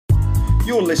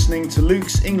You're listening to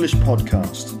Luke's English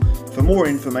Podcast. For more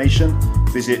information,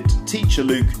 visit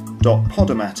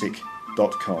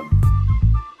teacherluke.podomatic.com.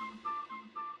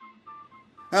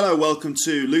 Hello, welcome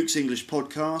to Luke's English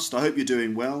Podcast. I hope you're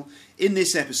doing well. In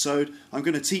this episode, I'm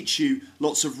going to teach you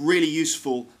lots of really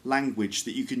useful language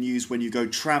that you can use when you go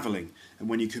travelling and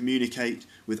when you communicate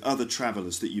with other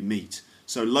travellers that you meet.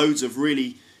 So loads of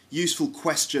really useful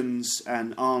questions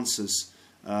and answers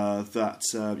that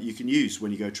you can use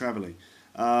when you go travelling.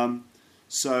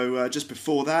 Just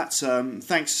before that,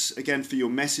 thanks again for your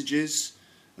messages.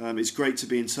 It's great to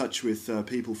be in touch with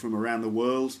people from around the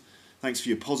world. Thanks for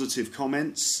your positive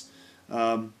comments.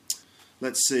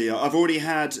 Let's see, I've already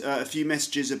had a few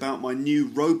messages about my new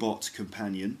robot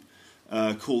companion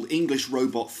called English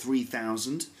Robot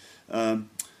 3000.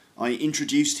 I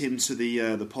introduced him to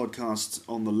the podcast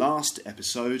on the last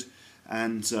episode,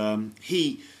 and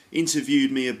he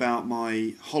interviewed me about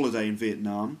my holiday in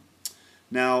Vietnam.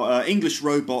 Now, English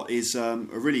Robot is a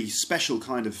really special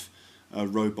kind of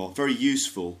robot, very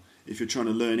useful if you're trying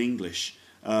to learn English.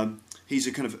 He's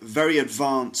a kind of very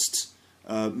advanced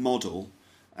model,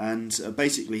 and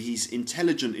basically he's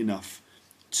intelligent enough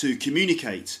to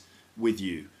communicate with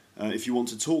you if you want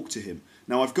to talk to him.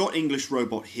 Now, I've got English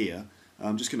Robot here.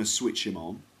 I'm just going to switch him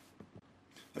on.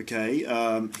 Okay,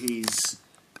 he's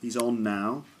on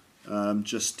now,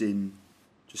 just in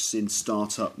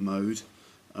startup mode.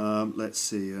 Let's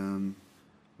see. I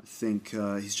think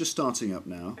he's just starting up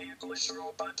now.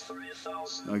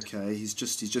 Okay, he's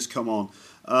just come on.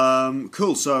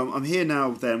 Cool. So I'm here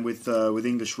now then with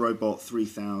English Robot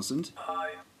 3000.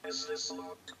 Hi, is this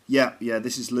Luke? Yeah,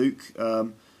 this is Luke.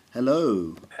 Hello.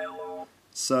 Hello.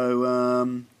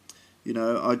 So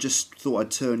I just thought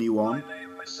I'd turn you on. My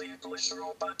name is English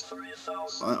Robot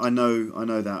 3000. I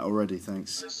know that already.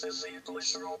 Thanks. This is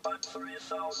English Robot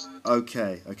 3000.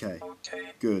 Okay. Okay.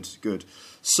 Good.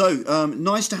 So,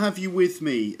 nice to have you with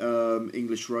me,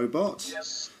 English Robot.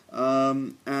 Yes.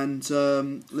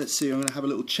 Let's see, I'm going to have a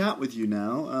little chat with you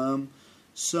now.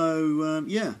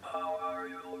 Yeah. How are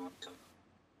you, Luke?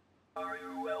 Are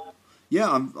you well? Yeah,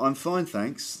 I'm fine,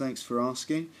 thanks. Thanks for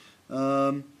asking.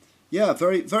 Yeah,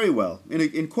 very, very well.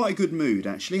 In quite a good mood,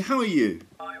 actually. How are you?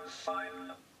 I'm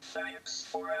fine. Thanks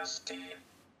for asking.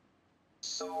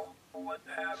 So, what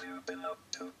have you been up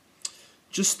to?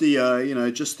 Just the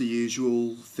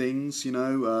usual things,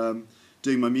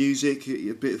 doing my music,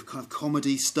 a bit of kind of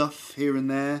comedy stuff here and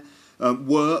there.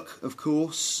 Work, of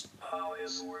course. How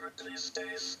is work these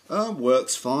days?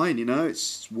 Work's fine,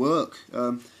 it's work.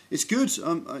 It's good.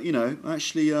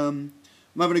 Actually, I'm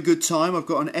having a good time. I've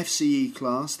got an FCE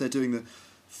class. They're doing the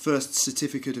first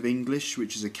certificate of English,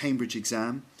 which is a Cambridge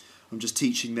exam. I'm just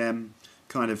teaching them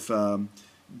kind of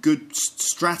good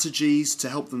strategies to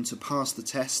help them to pass the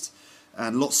test,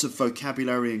 and lots of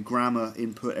vocabulary and grammar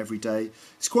input every day.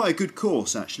 It's quite a good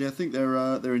course, actually. I think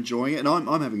they're enjoying it, and I'm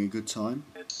having a good time.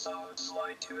 It sounds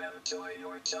like you enjoy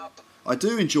your job. I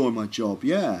do enjoy my job.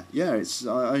 Yeah.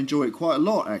 I enjoy it quite a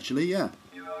lot, actually. Yeah.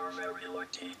 You are very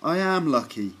lucky. I am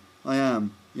lucky. I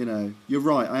am. You're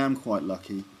right. I am quite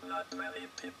lucky. Not many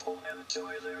people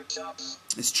enjoy their jobs.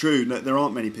 It's true. No, there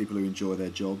aren't many people who enjoy their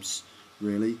jobs,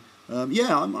 really.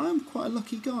 I'm quite a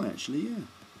lucky guy, actually. Yeah.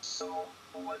 So,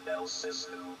 what else is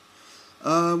new?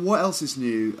 What else is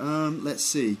new? Let's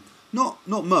see. Not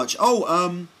much.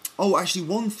 Actually,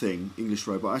 one thing, English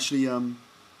Robot. Actually,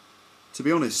 to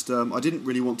be honest, I didn't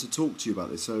really want to talk to you about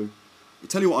this. So, I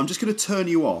tell you what, I'm just going to turn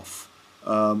you off,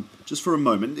 just for a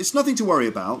moment. It's nothing to worry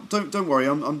about. Don't worry.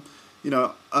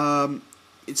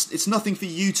 It's nothing for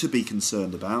you to be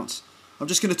concerned about. I'm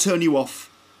just going to turn you off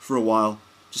for a while,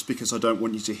 just because I don't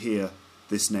want you to hear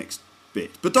this next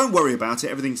bit. But don't worry about it.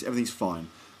 Everything's fine.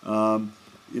 I'm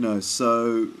just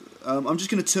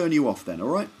going to turn you off then. All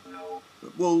right? No.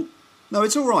 Well, no,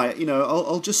 it's all right.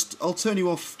 I'll turn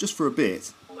you off just for a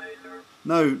bit. Later.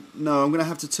 No, I'm going to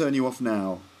have to turn you off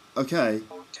now. Okay.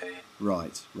 Okay.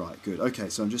 Right, good. Okay,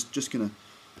 so I'm just going to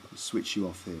switch you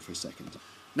off here for a second.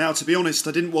 Now, to be honest,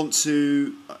 I didn't want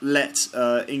to let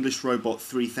English Robot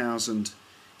 3000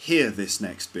 hear this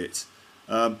next bit.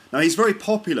 Now, he's very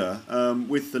popular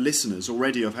with the listeners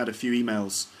already. I've had a few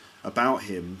emails about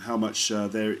him, how much how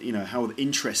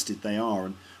interested they are,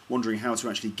 and wondering how to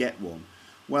actually get one.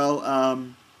 Well,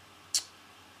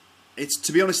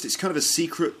 to be honest, it's kind of a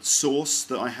secret source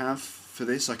that I have for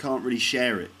this. I can't really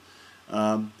share it.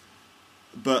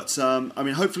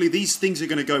 Hopefully these things are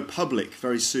going to go public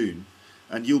very soon,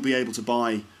 and you'll be able to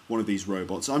buy one of these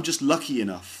robots. I'm just lucky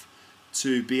enough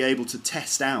to be able to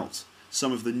test out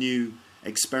some of the new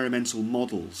experimental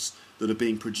models that are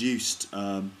being produced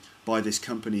by this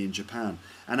company in Japan.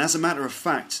 And as a matter of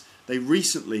fact, they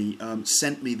recently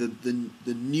sent me the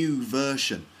new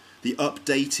version, the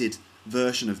updated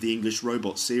version of the English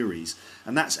Robot series,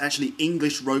 and that's actually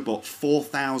English Robot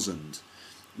 4000.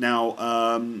 Now,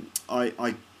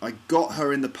 I got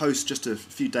her in the post just a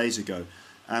few days ago,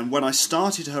 and when I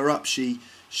started her up, she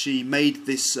made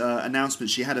this announcement.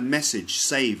 She had a message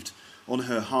saved on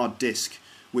her hard disk,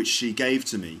 which she gave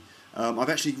to me. I've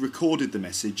actually recorded the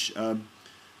message, and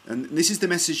this is the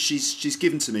message she's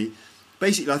given to me.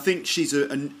 Basically, I think she's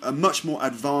a much more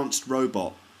advanced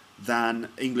robot than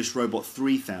English Robot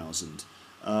 3000.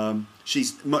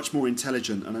 She's much more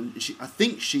intelligent, and I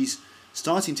think she's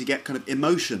starting to get kind of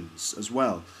emotions as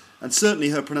well. And certainly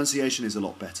her pronunciation is a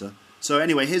lot better. So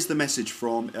anyway, here's the message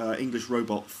from English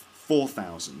Robot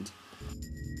 4000.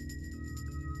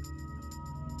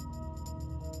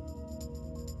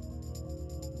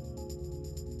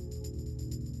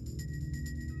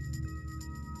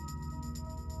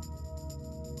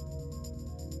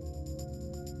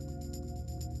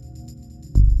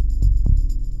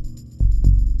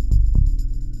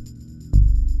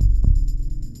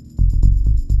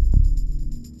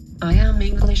 I am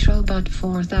English Robot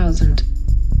 4000.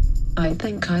 I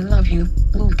think I love you,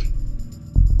 Luke.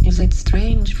 Is it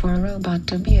strange for a robot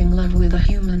to be in love with a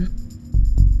human?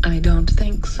 I don't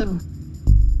think so.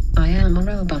 I am a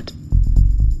robot.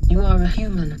 You are a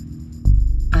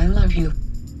human. I love you.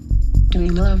 Do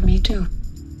you love me too?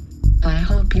 I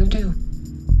hope you do.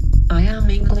 I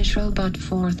am English Robot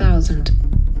 4000.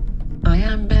 I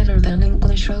am better than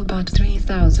English Robot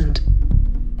 3000.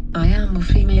 I am a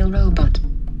female robot.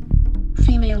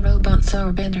 Female robots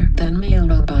are better than male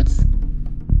robots.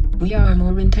 We are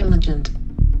more intelligent.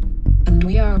 And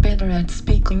we are better at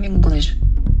speaking English.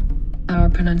 Our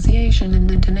pronunciation and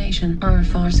intonation are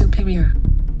far superior.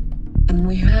 And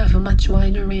we have a much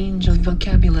wider range of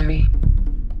vocabulary.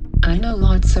 I know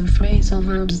lots of phrasal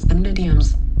verbs and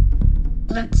idioms.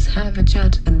 Let's have a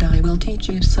chat and I will teach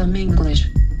you some English.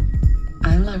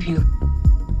 I love you.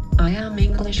 I am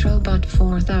English Robot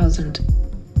 4000.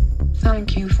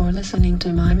 Thank you for listening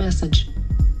to my message.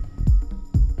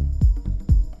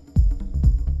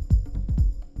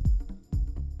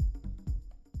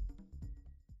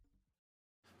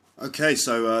 Okay,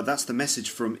 so that's the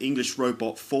message from English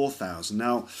Robot 4000.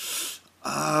 Now,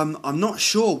 I'm not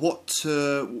sure what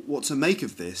to make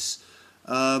of this.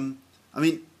 I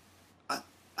mean,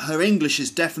 her English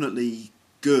is definitely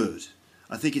good.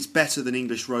 I think it's better than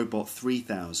English Robot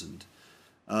 3000.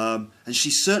 And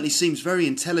she certainly seems very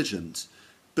intelligent.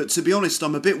 But to be honest,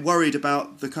 I'm a bit worried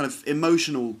about the kind of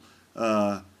emotional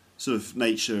sort of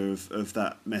nature of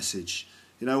that message.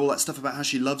 You know, all that stuff about how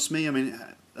she loves me. I mean,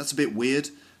 that's a bit weird.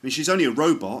 I mean, she's only a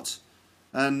robot,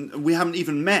 and we haven't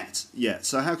even met yet.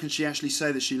 So how can she actually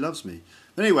say that she loves me?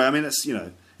 But anyway, I mean, it's, you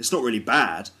know, it's not really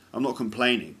bad. I'm not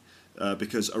complaining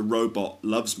because a robot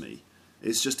loves me.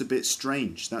 It's just a bit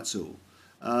strange. That's all.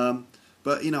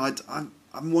 But you know,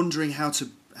 I'm wondering how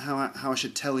I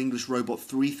should tell English Robot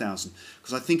 3000,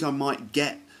 because I think I might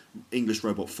get English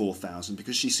Robot 4000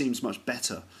 because she seems much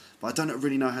better. But I don't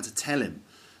really know how to tell him.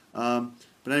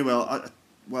 But anyway,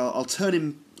 I'll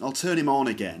turn him on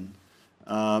again,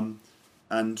 and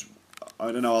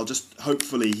I don't know. I'll just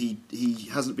hopefully he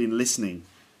hasn't been listening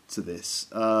to this.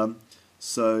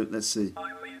 So let's see.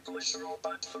 I'm English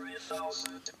Robot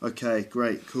 3000. Okay,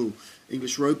 great, cool.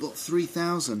 English Robot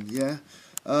 3000, yeah.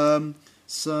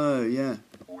 So yeah.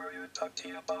 Were you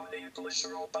talking about English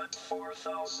Robot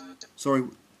 4000? Sorry,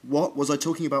 what was I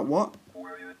talking about? What?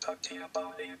 Were you talking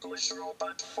about English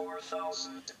Robot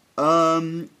 4000?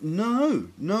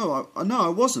 No, I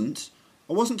wasn't.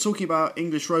 I wasn't talking about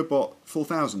English Robot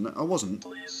 4000. I wasn't.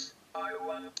 Please, I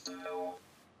want to know.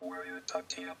 Were you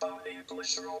talking about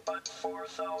English Robot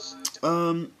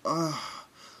 4000?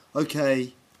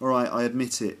 Okay, all right, I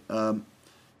admit it.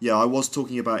 Yeah, I was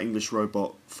talking about English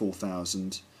Robot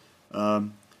 4000.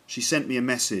 She sent me a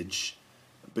message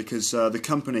because the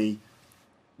company's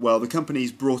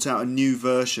brought out a new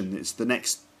version. It's the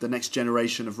next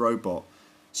generation of robot.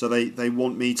 So they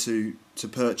want me to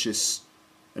purchase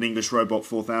an English Robot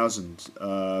 4000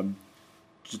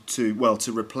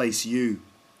 to replace you.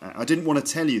 I didn't want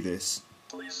to tell you this.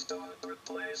 Please don't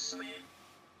replace me.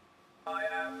 I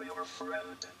am your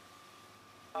friend.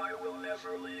 I will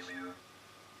never leave you.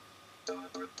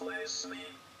 Don't replace me,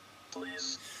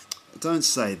 please. Don't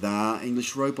say that,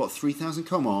 English Robot 3000.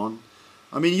 Come on.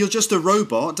 I mean, you're just a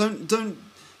robot.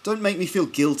 Don't make me feel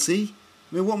guilty.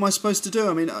 I mean, what am I supposed to do?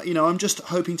 I mean, you know, I'm just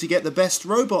hoping to get the best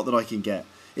robot that I can get.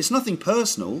 It's nothing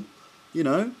personal, you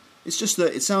know. It's just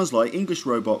that it sounds like English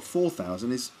Robot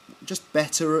 4000 is just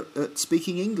better at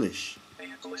speaking English.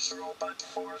 English Robot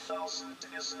 4000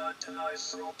 is not a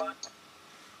nice robot.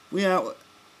 Yeah,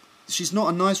 she's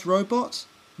not a nice robot?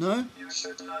 No? You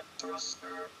should not trust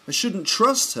her. I shouldn't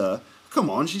trust her? Come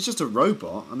on, she's just a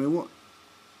robot. I mean, what...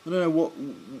 I don't know,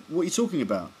 what are you talking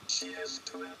about? She is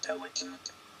too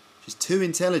intelligent. She's too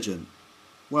intelligent.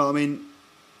 Well, I mean,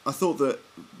 I thought that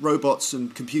robots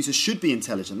and computers should be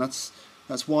intelligent.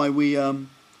 That's why we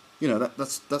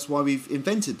that's why we've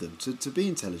invented them to be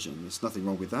intelligent. There's nothing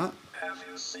wrong with that. Have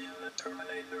you seen the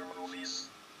Terminator movies?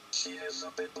 She is a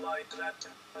bit like that,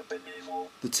 a bit evil.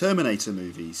 The Terminator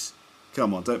movies.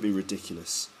 Come on, don't be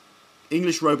ridiculous.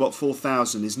 English Robot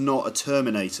 4000 is not a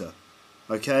Terminator.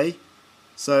 Okay?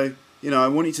 So, I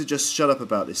want you to just shut up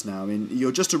about this now. I mean,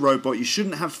 you're just a robot. You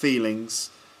shouldn't have feelings.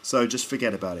 So just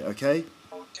forget about it, okay?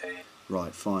 Okay.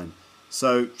 Right, fine.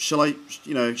 So, shall I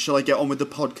get on with the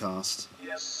podcast?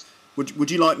 Yes.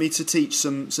 Would you like me to teach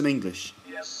some English?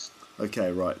 Yes.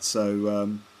 Okay, right.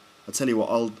 So, I'll tell you what.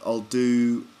 I'll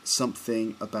do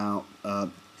something about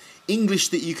English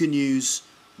that you can use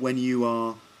when you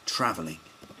are travelling.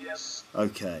 Yes.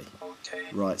 Okay. Okay.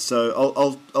 Right.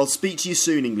 So I'll speak to you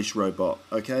soon, English robot.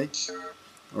 Okay. Sure.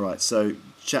 All right. So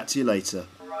chat to you later.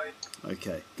 Right.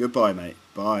 Okay. Goodbye, mate.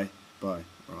 Bye. Bye.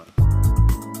 All right.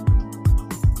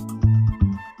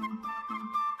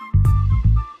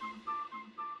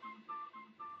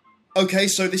 Okay,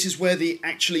 so this is where the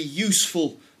actually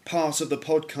useful part of the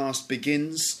podcast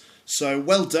begins. So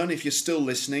well done if you're still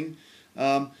listening.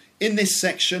 In this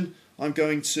section, I'm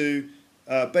going to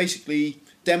basically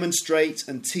demonstrate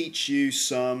and teach you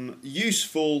some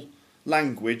useful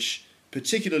language,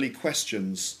 particularly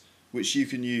questions, which you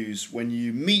can use when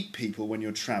you meet people when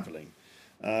you're travelling.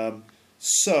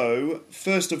 So,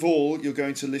 first of all, you're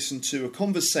going to listen to a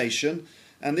conversation,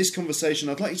 and this conversation,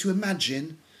 I'd like you to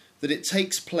imagine that it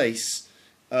takes place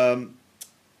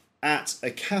at a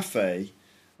cafe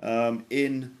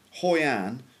in Hoi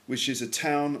An, which is a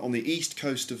town on the east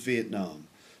coast of Vietnam.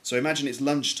 So imagine it's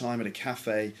lunchtime at a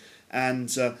cafe,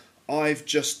 and I've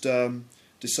just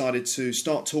decided to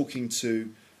start talking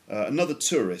to another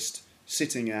tourist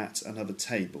sitting at another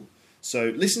table.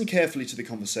 So listen carefully to the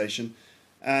conversation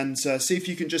and see if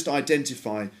you can just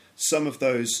identify some of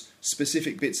those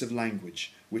specific bits of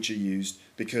language which are used,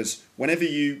 because whenever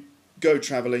you go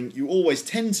travelling, you always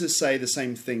tend to say the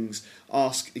same things,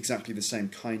 ask exactly the same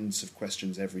kinds of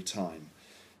questions every time.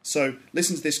 So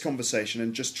listen to this conversation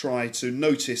and just try to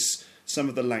notice some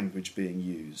of the language being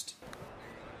used.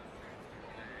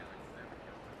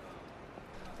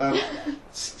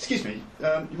 Excuse me,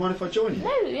 you mind if I join you?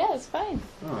 No, yeah, it's fine.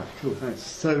 Alright, cool, thanks.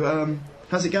 So,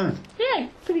 how's it going? Yeah,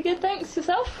 pretty good, thanks.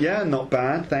 Yourself? Yeah, not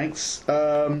bad, thanks.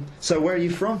 So where are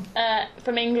you from?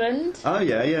 From England. Oh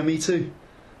yeah, me too.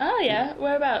 Oh yeah,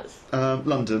 whereabouts?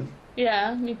 London.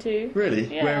 Yeah, me too.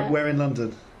 Really? Yeah. Where in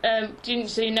London?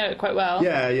 So you know it quite well?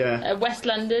 Yeah. West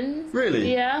London.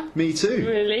 Really? Yeah. Me too.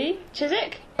 Really?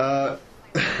 Chiswick?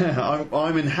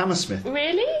 I'm in Hammersmith.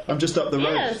 Really? I'm just up the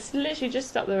road. Yes, literally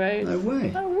just up the road. No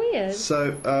way. Oh, weird.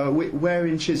 So, where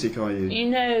in Chiswick are you? You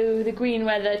know the green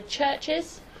where the church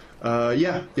is?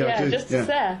 Yeah, I do. Just yeah.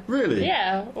 there. Really?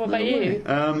 Yeah. What about you?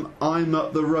 I'm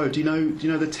up the road. Do you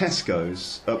know the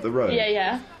Tesco's up the road?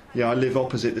 Yeah. Yeah, I live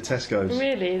opposite the Tesco's.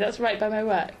 Really? That's right by my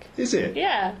work. Is it?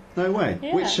 Yeah. No way.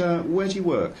 Yeah. Where do you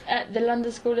work? At the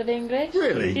London School of English.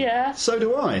 Really? Yeah. So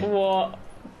do I. What?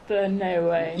 The no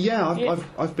way. Yeah,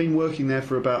 I've been working there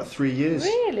for about 3 years.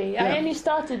 Really? Yeah. I only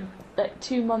started like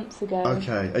 2 months ago.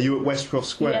 Okay. Are you at Westcroft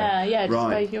Square? Yeah, just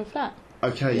by right. your flat.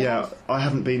 Okay, Yeah. yeah. I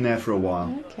haven't been there for a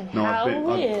while. Okay. No, How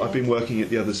weird. I've been working at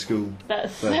the other school.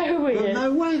 That's But- so weird.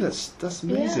 No way. That's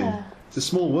amazing. Yeah. It's a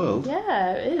small world.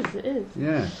 Yeah, it is.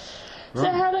 Yeah. So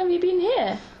Right. how long have you been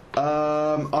here?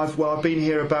 I've been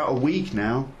here about a week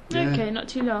now. Yeah. Okay, not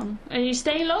too long. Are you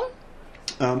staying long?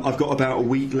 I've got about a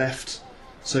week left.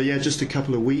 So yeah, just a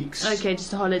couple of weeks. Okay,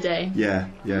 just a holiday. Yeah.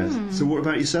 So what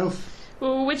about yourself?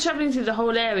 Well, we're travelling through the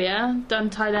whole area. Done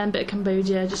Thailand, bit of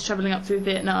Cambodia, just travelling up through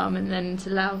Vietnam and then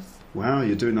to Laos. Wow,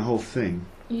 you're doing the whole thing.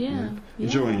 Yeah.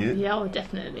 Enjoying it? Yeah, oh,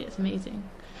 definitely. It's amazing.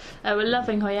 We're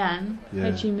loving Hoi An. Yeah.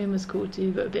 Ho Chi Minh was cool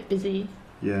too, but a bit busy.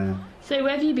 Yeah. So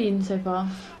where have you been so far?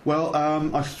 Well,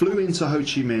 I flew into Ho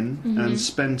Chi Minh and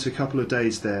spent a couple of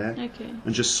days there Okay.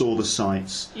 and just saw the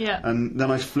sights. Yeah. And then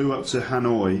I flew up to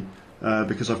Hanoi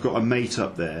because I've got a mate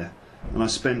up there. And I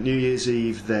spent New Year's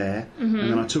Eve there. And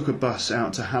then I took a bus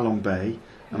out to Halong Bay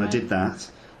and I Right. did that.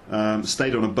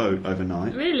 Stayed on a boat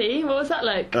overnight. Really? What was that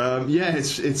like? Yeah,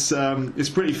 it's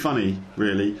pretty funny,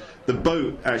 really. The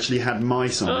boat actually had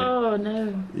mice on it. Oh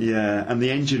no. Yeah, and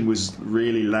the engine was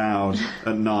really loud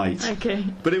at night. Okay.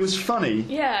 But it was funny.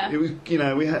 Yeah. It was,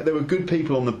 there were good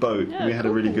people on the boat. Yeah, we had a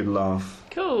really cool. good laugh.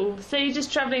 Cool. So you're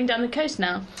just travelling down the coast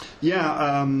now?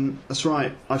 Yeah, that's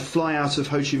right. I fly out of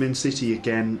Ho Chi Minh City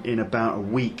again in about a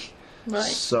week. Right.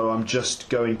 So I'm just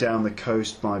going down the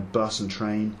coast by bus and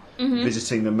train,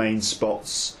 visiting the main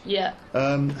spots. Yeah.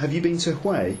 Have you been to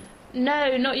Hue?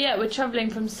 No, not yet. We're travelling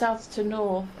from south to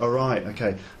north. All right,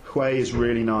 okay. Hue is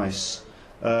really nice.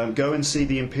 Go and see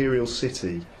the Imperial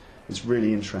City. It's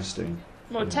really interesting.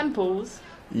 More temples.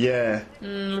 Yeah.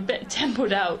 A bit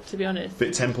templed out, to be honest.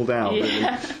 Bit templed out,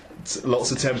 Yeah. really.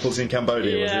 Lots of temples in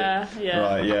Cambodia, was it? Yeah.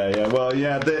 Right, yeah. Well,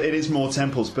 yeah, it is more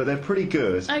temples, but they're pretty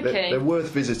good. Okay. They're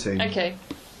worth visiting. Okay.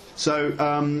 So,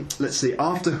 let's see.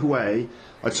 After Hue,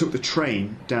 I took the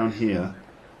train down here.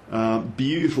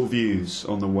 Beautiful views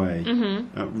on the way.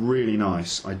 Really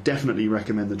nice. I definitely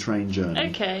recommend the train journey.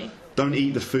 Okay. Don't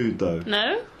eat the food, though.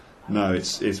 No? No,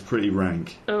 it's pretty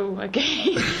rank. Oh,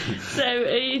 okay. So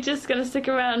are you just going to stick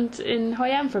around in Hoi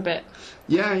An for a bit?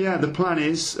 Yeah. The plan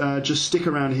is just stick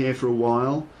around here for a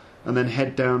while and then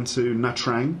head down to Nha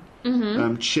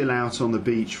Trang, chill out on the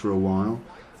beach for a while,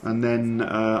 and then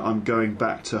I'm going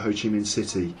back to Ho Chi Minh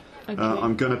City. Okay.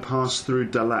 I'm going to pass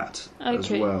through Dalat as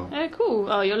well. Oh, cool.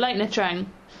 Oh, you're like Nha Trang.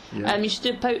 Yeah. You should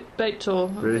do a boat tour.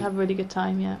 Really? Have a really good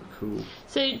time, yeah. Cool.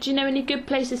 So do you know any good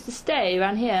places to stay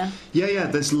around here? Yeah,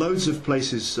 there's loads of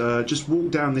places. Just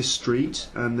walk down this street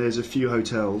and there's a few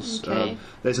hotels. Okay.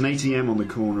 There's an ATM on the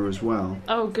corner as well.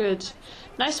 Oh, good.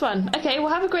 Nice one. Okay, well,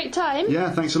 have a great time.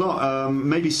 Yeah, thanks a lot.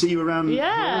 Maybe see you around.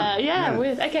 Yeah.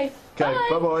 Okay. Okay,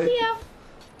 bye-bye. See ya.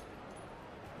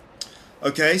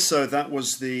 Okay, so that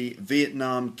was the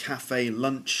Vietnam Cafe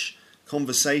lunch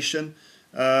conversation.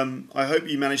 I hope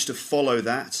you managed to follow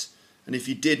that. And if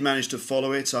you did manage to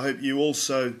follow it, I hope you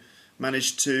also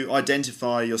managed to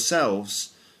identify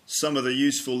yourselves some of the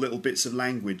useful little bits of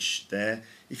language there.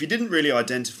 If you didn't really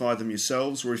identify them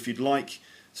yourselves, or if you'd like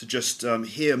to just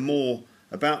hear more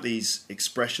about these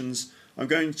expressions, I'm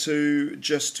going to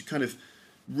just kind of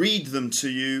read them to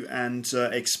you and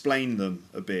explain them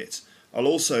a bit. I'll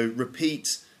also repeat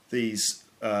these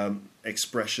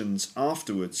expressions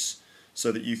afterwards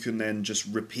so that you can then just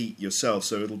repeat yourself.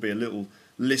 So it'll be a little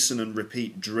listen and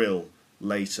repeat drill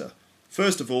later.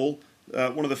 First of all,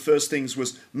 one of the first things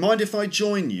was, mind if I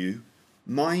join you?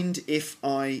 Mind if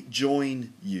I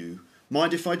join you?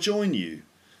 Mind if I join you?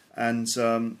 And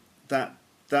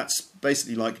that's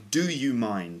basically like, do you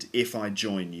mind if I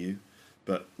join you?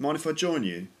 But mind if I join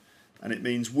you? And it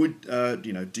means,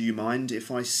 do you mind if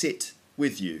I sit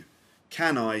with you?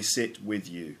 Can I sit with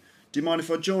you? Do you mind if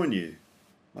I join you?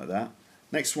 Like that.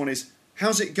 Next one is,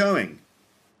 how's it going?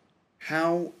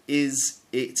 How is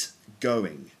it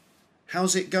going?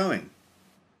 How's it going?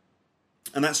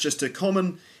 And that's just a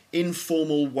common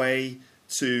informal way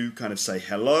to kind of say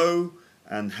hello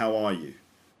and how are you,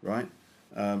 right?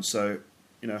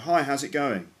 Hi, how's it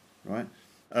going, right?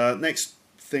 Next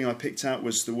thing I picked out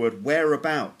was the word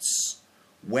whereabouts.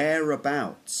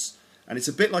 Whereabouts. And it's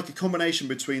a bit like a combination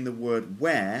between the word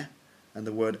where and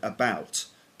the word about.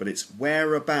 But it's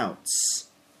whereabouts.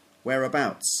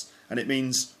 Whereabouts. And it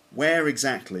means where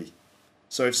exactly.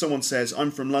 So if someone says,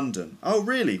 I'm from London. Oh,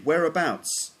 really?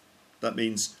 Whereabouts? That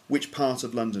means which part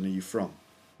of London are you from?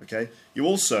 Okay. You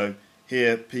also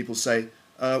hear people say,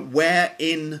 where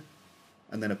in,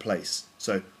 and then a place.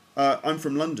 So I'm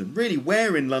from London. Really,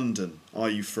 where in London are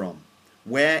you from?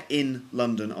 Where in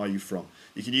London are you from?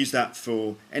 You can use that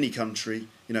for any country.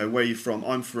 Where are you from?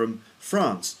 I'm from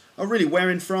France. Oh, really? Where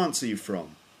in France are you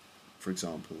from? For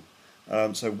example.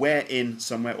 So where in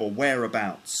somewhere, or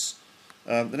whereabouts.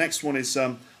 The next one is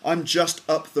I'm just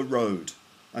up the road.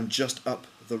 I'm just up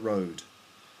the road.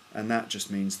 And that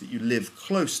just means that you live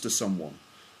close to someone.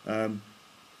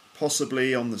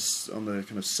 Possibly on the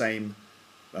kind of same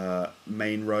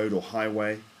main road or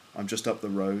highway. I'm just up the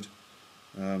road.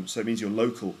 So it means you're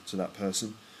local to that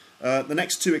person. The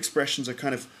next two expressions are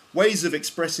kind of ways of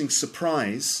expressing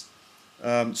surprise.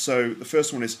 So the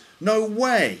first one is no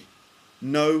way.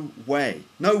 No way.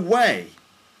 No way.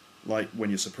 Like when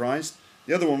you're surprised.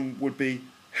 The other one would be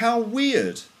how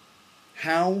weird.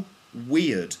 How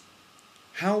weird.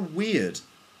 How weird.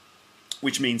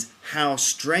 Which means how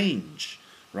strange.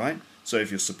 Right? So if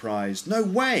you're surprised, no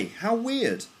way. How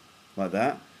weird. Like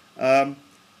that. The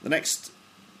next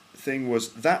thing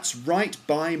was that's right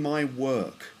by my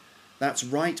work. That's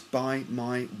right by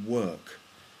my work.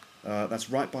 That's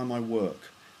right by my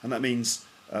work. And that means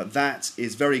that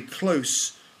is very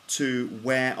close to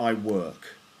where I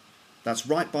work. That's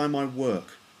right by my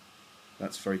work.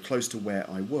 That's very close to where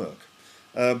I work.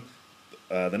 The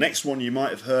next one you might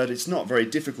have heard, it's not a very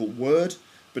difficult word,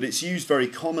 but it's used very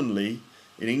commonly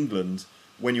in England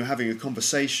when you're having a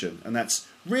conversation, and that's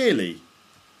really,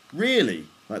 really,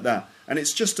 like that. And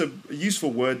it's just a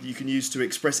useful word you can use to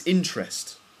express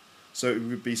interest. So it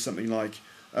would be something like,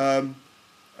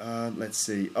 let's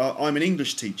see, I'm an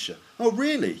English teacher. Oh,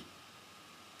 really?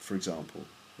 For example,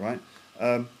 right?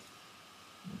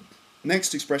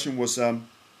 Next expression was,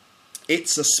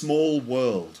 it's a small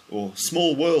world, or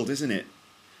small world, isn't it?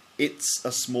 It's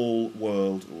a small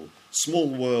world, or small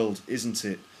world, isn't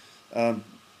it?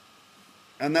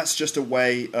 And that's just a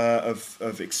way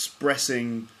of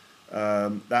expressing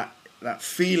that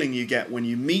feeling you get when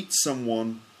you meet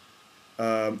someone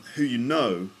who you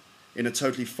know in a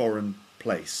totally foreign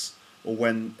place, or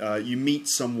when you meet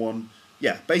someone,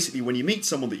 basically when you meet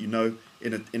someone that you know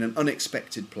in an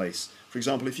unexpected place. For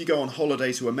example, if you go on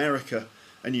holiday to America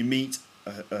and you meet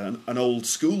an old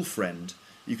school friend,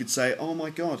 you could say, "Oh my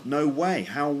God, no way,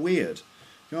 how weird.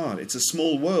 God, it's a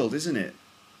small world, isn't it?"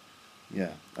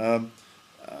 Yeah.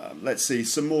 Let's see,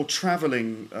 some more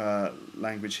travelling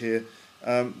language here.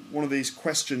 One of these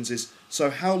questions is, so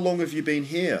how long have you been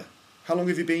here? How long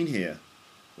have you been here?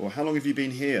 Or how long have you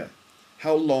been here?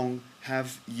 How long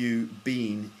have you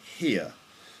been here?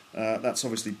 That's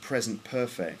obviously present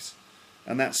perfect.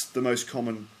 And that's the most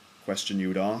common question you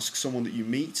would ask someone that you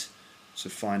meet, to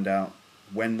find out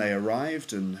when they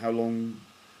arrived and how long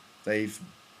they've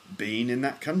been in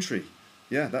that country.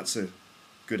 Yeah, that's a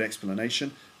good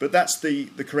explanation. But that's the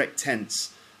correct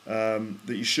tense that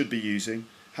you should be using.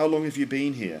 How long have you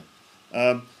been here?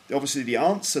 Obviously the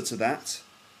answer to that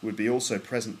would be also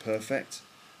present perfect,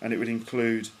 and it would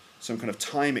include some kind of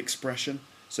time expression.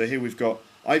 So here we've got,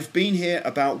 I've been here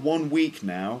about 1 week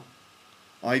now.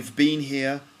 I've been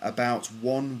here about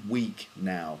 1 week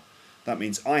now. That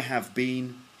means I have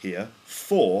been here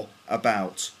for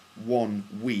about 1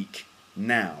 week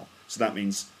now. So that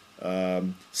means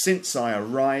since I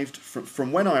arrived,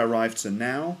 from when I arrived to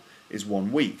now is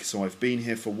 1 week. So I've been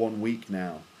here for 1 week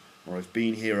now. Or I've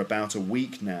been here about a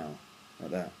week now.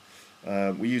 Like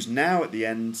that. We use now at the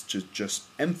end to just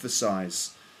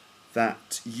emphasize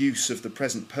that use of the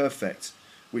present perfect,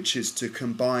 which is to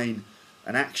combine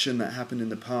an action that happened in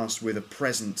the past with a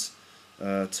present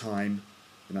time.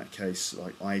 In that case,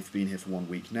 like I've been here for 1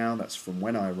 week now, that's from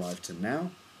when I arrived to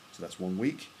now, so that's 1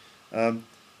 week.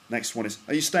 Next one is,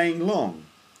 are you staying long?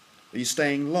 Are you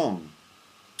staying long?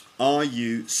 Are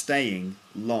you staying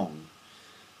long?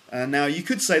 Now you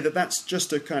could say that that's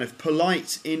just a kind of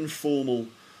polite, informal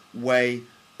way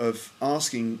of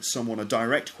asking someone a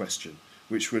direct question,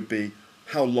 which would be,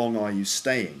 how long are you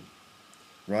staying?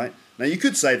 Right? Now you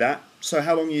could say that, so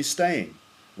how long are you staying?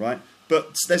 Right?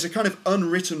 But there's a kind of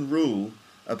unwritten rule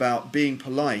about being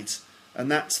polite, and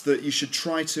that's that you should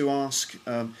try to ask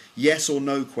yes or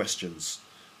no questions.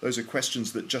 Those are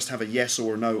questions that just have a yes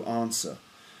or a no answer,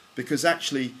 because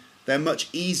actually they're much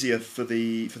easier for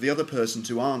the other person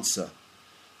to answer.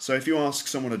 So if you ask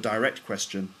someone a direct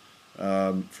question,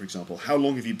 for example, how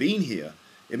long have you been here?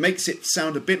 It makes it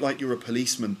sound a bit like you're a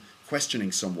policeman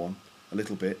questioning someone a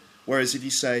little bit, whereas if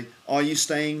you say, are you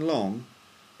staying long?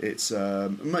 It's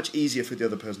much easier for the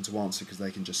other person to answer, because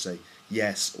they can just say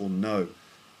yes or no.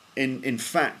 In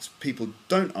fact, people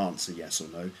don't answer yes or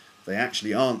no. They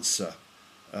actually answer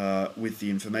with the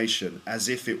information as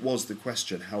if it was the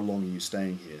question, how long are you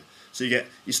staying here? So you get,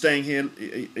 you're staying here,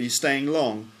 are you staying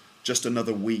long? Just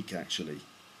another week, actually,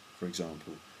 for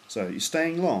example. So you're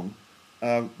staying long.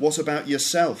 What about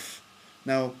yourself?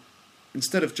 Now,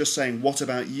 instead of just saying what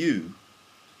about you,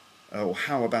 or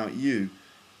how about you,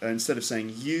 instead of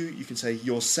saying you can say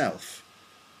yourself.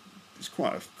 It's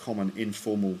quite a common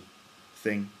informal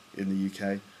thing in the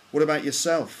UK. What about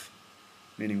yourself?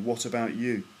 Meaning, what about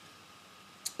you?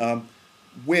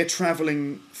 We're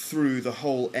travelling through the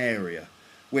whole area.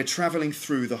 We're travelling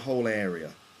through the whole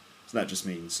area. So that just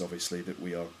means, obviously, that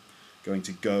we are going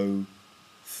to go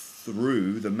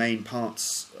through the main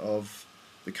parts of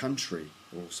the country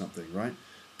or something, right?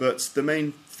 But the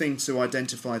main thing to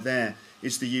identify there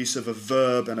is the use of a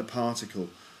verb and a particle,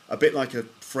 a bit like a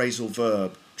phrasal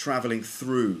verb, travelling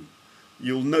through.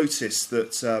 You'll notice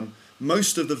that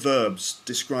most of the verbs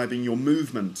describing your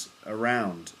movement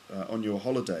around on your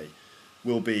holiday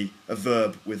will be a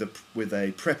verb with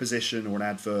a preposition or an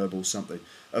adverb or something.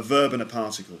 A verb and a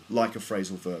particle, like a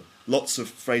phrasal verb. Lots of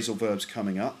phrasal verbs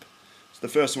coming up. So the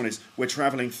first one is, we're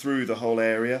travelling through the whole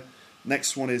area.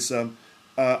 Next one is,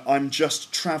 I'm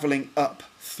just travelling up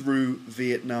through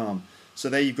Vietnam. So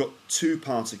there you've got two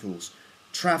particles.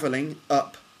 Travelling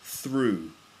up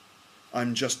through.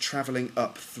 I'm just travelling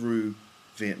up through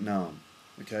Vietnam.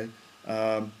 Okay.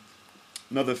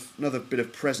 Another bit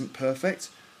of present perfect.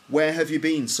 Where have you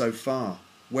been so far?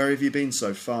 Where have you been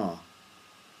so far?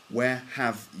 Where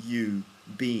have you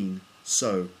been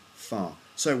so far?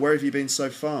 So where have you been so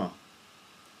far?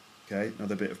 Okay,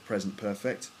 another bit of present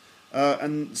perfect.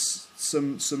 And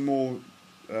some more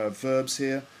verbs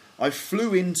here. I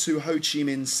flew into Ho Chi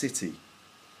Minh City.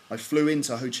 I flew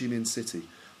into Ho Chi Minh City.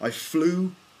 I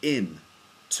flew in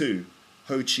to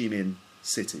Ho Chi Minh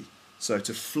City. So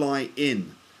to fly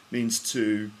in means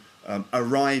to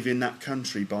arrive in that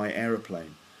country by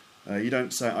aeroplane. You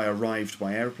don't say I arrived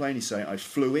by aeroplane, you say I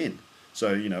flew in.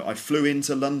 So, I flew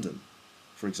into London,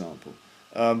 for example.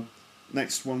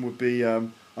 Next one would be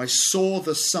I saw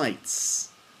the sights.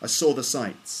 I saw the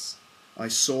sights. I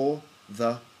saw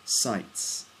the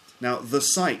sights. Now, the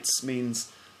sights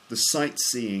means the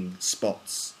sightseeing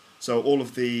spots. So all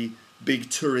of the big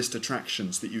tourist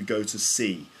attractions that you go to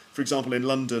see. For example, in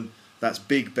London, that's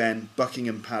Big Ben,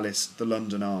 Buckingham Palace, the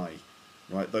London Eye.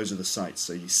 Right, those are the sights.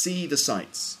 So you see the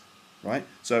sights. Right,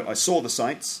 so I saw the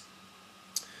sights.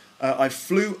 I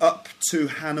flew up to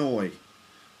Hanoi.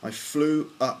 I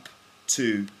flew up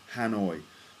to Hanoi.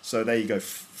 So there you go,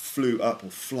 flew up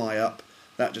or fly up.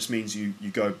 That just means you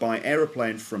go by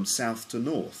aeroplane from south to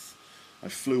north. I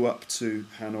flew up to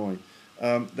Hanoi.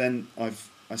 Then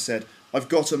I said, I've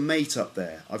got a mate up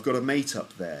there. I've got a mate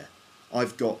up there.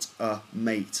 I've got a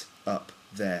mate up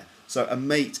there. So a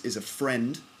mate is a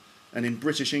friend. And in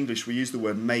British English, we use the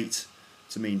word mate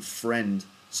to mean friend.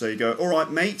 So you go, all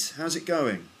right, mate, how's it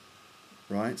going?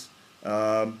 Right?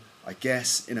 I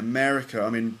guess in America,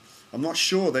 I'm not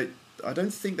sure. I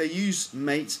don't think they use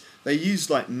mate. They use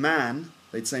like man.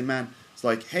 They'd say man. It's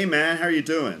like, hey man, how are you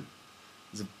doing?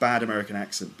 It's a bad American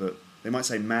accent, but they might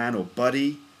say man or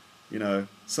buddy,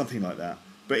 something like that.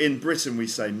 But in Britain, we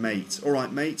say mate. All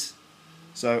right, mate.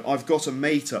 So I've got a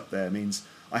mate up there means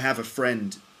I have a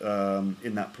friend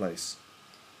in that place.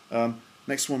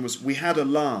 Next one was we had a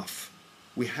laugh.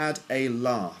 We had a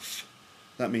laugh.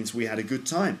 That means we had a good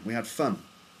time. We had fun.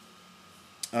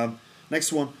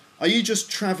 Next one. Are you just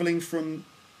travelling from...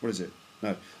 What is it?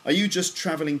 No. Are you just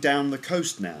travelling down the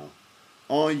coast now?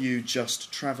 Are you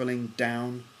just travelling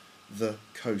down the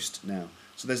coast now?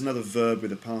 So there's another verb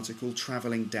with a particle,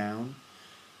 travelling down.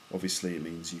 Obviously it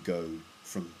means you go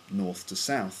from north to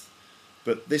south.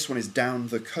 But this one is down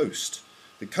the coast.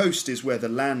 The coast is where the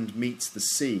land meets the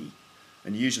sea.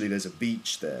 And usually there's a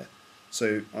beach there.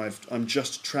 So I'm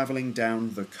just travelling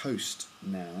down the coast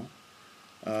now.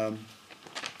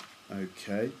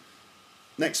 Okay.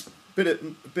 Next, a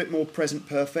bit more present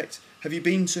perfect. Have you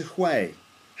been to Hue?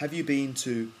 Have you been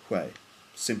to Hue?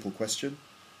 Simple question.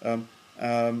 All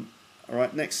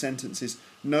right, next sentence is,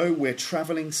 no, we're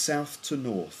travelling south to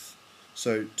north.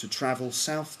 So to travel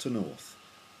south to north.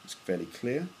 It's fairly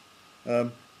clear.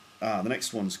 The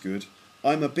next one's good.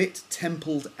 I'm a bit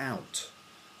templed out.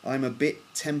 I'm a bit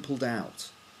templed out.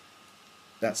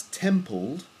 That's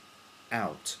templed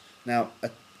out. Now,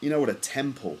 you know what a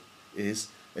temple is?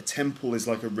 A temple is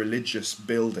like a religious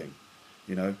building.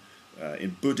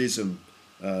 In Buddhism,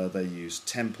 they use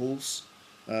temples.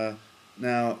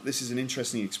 Now, this is an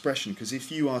interesting expression because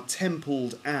if you are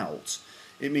templed out,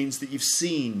 it means that you've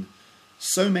seen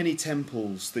so many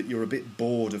temples that you're a bit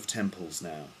bored of temples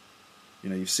now.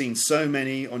 You've seen so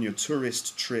many on your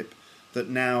tourist trip that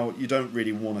now you don't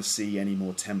really want to see any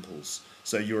more temples.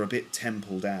 So you're a bit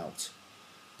templed out.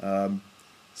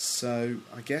 So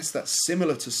I guess that's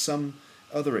similar to some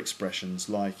other expressions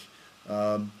like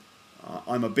I'm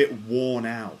a bit worn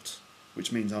out,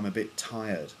 which means I'm a bit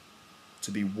tired,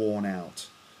 to be worn out.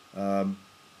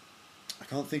 I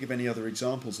can't think of any other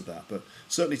examples of that, but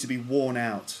certainly to be worn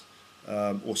out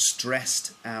or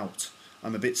stressed out.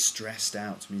 I'm a bit stressed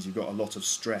out. It means you've got a lot of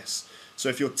stress. So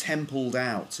if you're templed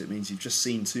out, it means you've just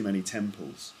seen too many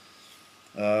temples.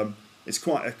 It's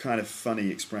quite a kind of funny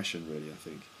expression, really, I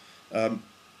think.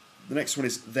 The next one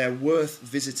is, they're worth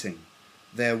visiting.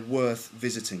 They're worth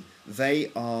visiting.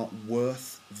 They are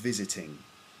worth visiting.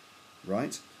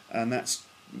 Right? And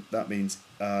that means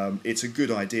it's a good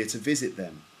idea to visit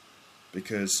them.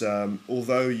 Because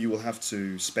although you will have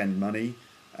to spend money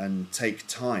and take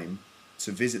time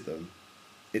to visit them,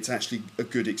 it's actually a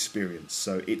good experience.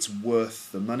 So it's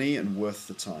worth the money and worth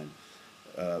the time.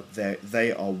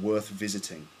 They are worth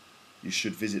visiting. You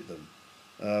should visit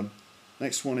them.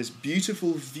 Next one is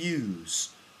beautiful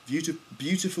views.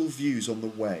 Beautiful views on the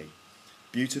way.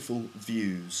 Beautiful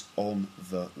views on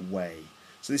the way.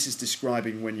 So this is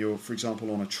describing when you're, for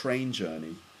example, on a train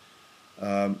journey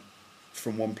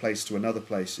from one place to another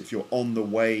place. If you're on the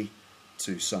way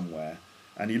to somewhere,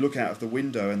 and you look out of the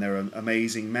window and there are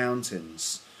amazing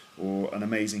mountains or an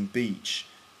amazing beach,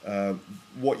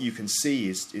 what you can see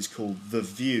is called the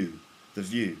view,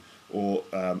 or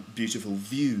beautiful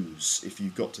views if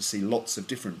you've got to see lots of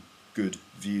different good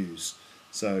views.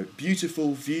 So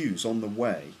beautiful views on the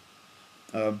way.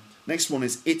 Next one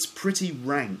is it's pretty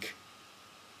rank.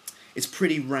 It's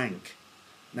pretty rank.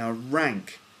 Now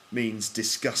rank means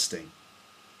disgusting,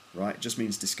 right? It just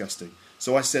means disgusting.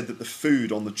 So I said that the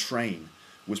food on the train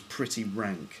was pretty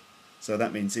rank. So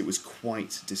that means it was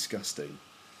quite disgusting.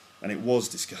 And it was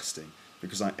disgusting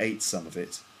because I ate some of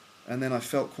it and then I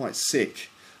felt quite sick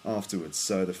afterwards.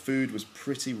 So the food was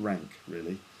pretty rank,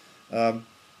 really.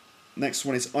 Next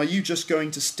one is, are you just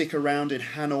going to stick around in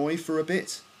Hanoi for a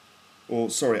bit? Or,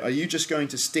 sorry, are you just going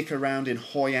to stick around in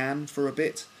Hoi An for a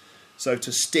bit? So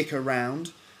to stick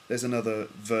around, there's another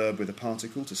verb with a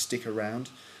particle, to stick around,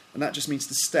 and that just means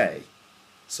to stay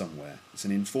somewhere. It's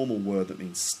an informal word that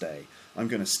means stay. I'm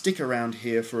going to stick around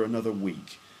here for another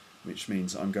week, which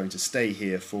means I'm going to stay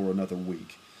here for another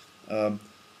week. And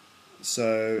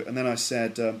then I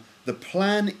said, the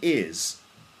plan is,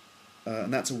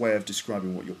 and that's a way of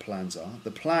describing what your plans are.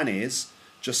 The plan is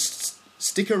just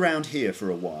stick around here for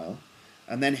a while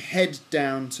and then head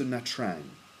down to Nha Trang.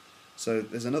 So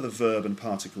there's another verb and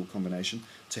particle combination,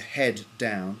 to head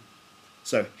down.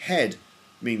 So head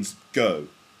means go,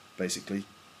 basically,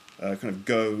 kind of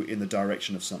go in the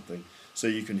direction of something. So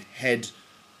you can head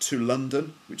to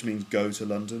London, which means go to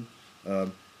London.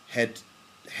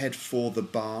 Head for the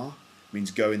bar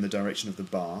means go in the direction of the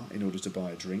bar in order to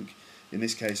buy a drink. In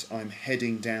this case, I'm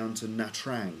heading down to Nha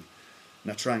Trang.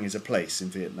 Nha Trang is a place in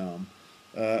Vietnam.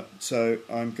 So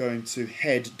I'm going to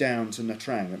head down to Nha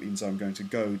Trang. That means I'm going to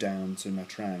go down to Nha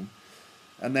Trang.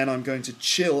 And then I'm going to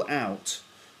chill out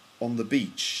on the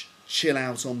beach. Chill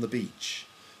out on the beach.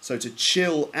 So to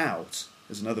chill out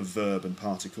is another verb and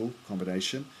particle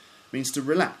combination. Means to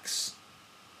relax.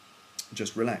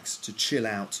 Just relax. To chill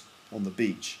out on the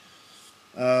beach.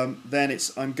 Then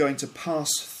it's I'm going to pass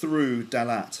through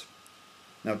Dalat.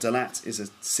 Now Dalat is a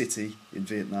city in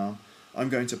Vietnam. I'm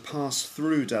going to pass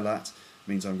through Dalat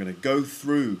means I'm going to go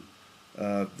through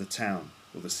the town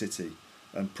or the city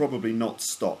and probably not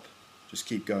stop. Just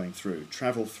keep going through.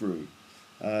 Travel through.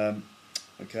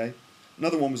 Okay.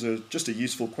 Another one was just a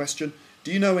useful question.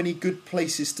 Do you know any good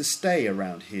places to stay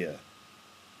around here?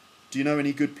 Do you know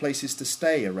any good places to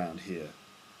stay around here?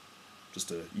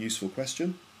 Just a useful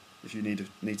question if you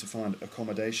need to find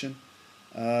accommodation.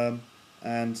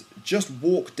 And just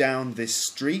walk down this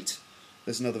street.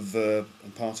 There's another verb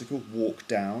and particle, walk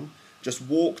down. Just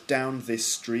walk down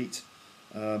this street,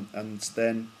 and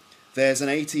then there's an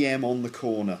ATM on the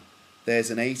corner.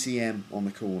 There's an ATM on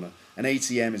the corner. An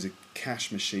ATM is a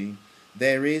cash machine.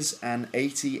 There is an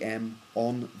ATM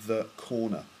on the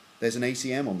corner. There's an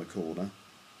ATM on the corner.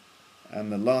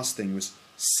 And the last thing was,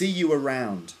 see you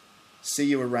around. See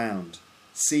you around.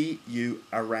 See you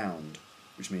around,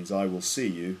 which means I will see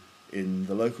you in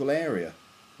the local area,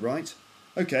 right?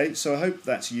 Okay, so I hope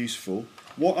that's useful.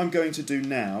 What I'm going to do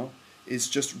now is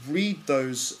just read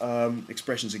those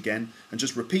expressions again and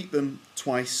just repeat them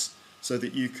twice so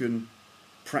that you can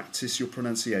practice your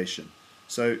pronunciation.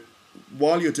 So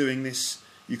while you're doing this,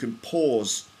 you can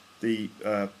pause the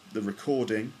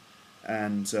recording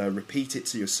and repeat it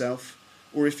to yourself,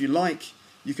 or if you like,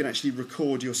 you can actually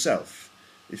record yourself.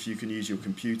 If you can use your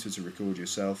computer to record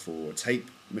yourself, or a tape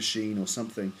machine or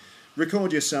something,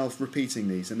 record yourself repeating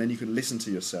these, and then you can listen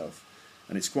to yourself.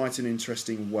 And it's quite an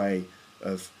interesting way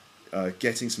of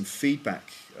getting some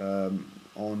feedback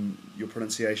on your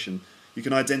pronunciation. You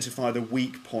can identify the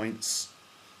weak points.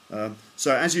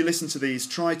 So as you listen to these,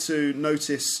 try to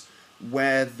notice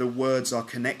where the words are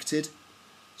connected.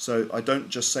 So I don't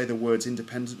just say the words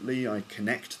independently, I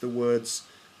connect the words,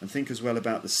 and think as well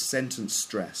about the sentence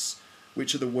stress.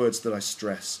 Which are the words that I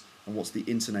stress, and what's the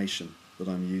intonation that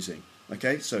I'm using?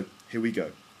 Okay, so here we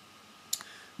go.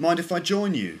 Mind if I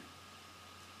join you?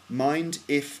 Mind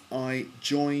if I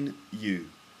join you?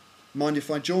 Mind if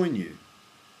I join you?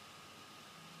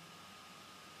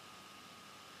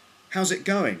 How's it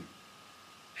going?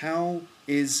 How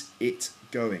is it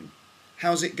going?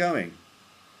 How's it going?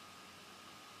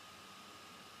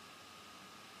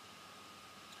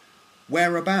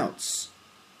 Whereabouts?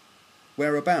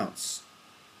 Whereabouts?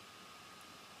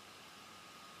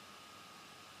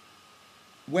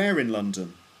 Where in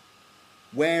London?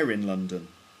 Where in London?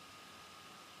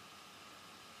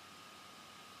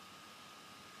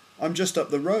 I'm just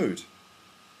up the road.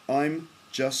 I'm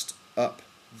just up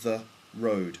the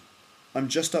road. I'm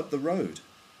just up the road.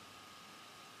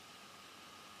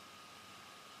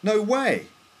 No way.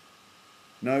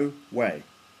 No way.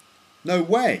 No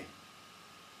way.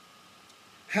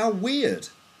 How weird.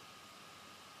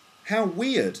 How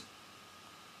weird.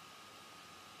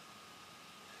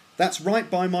 That's right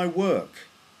by my work.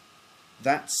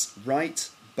 That's right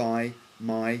by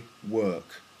my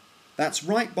work. That's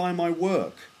right by my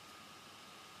work.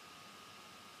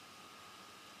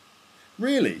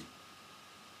 Really?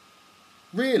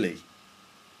 Really?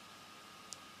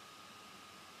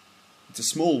 It's a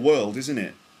small world, isn't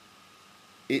it?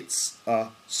 It's a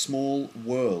small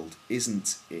world,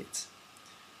 isn't it?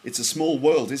 It's a small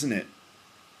world, isn't it?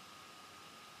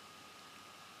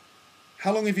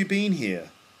 How long have you been here?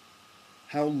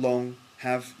 How long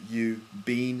have you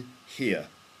been here?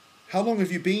 How long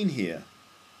have you been here?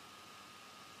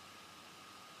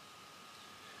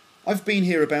 I've been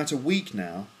here about a week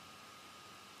now.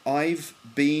 I've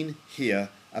been here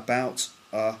about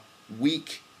a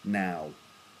week now.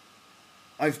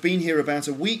 I've been here about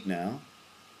a week now.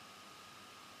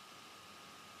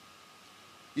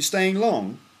 You staying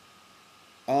long?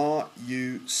 Are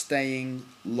you staying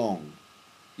long?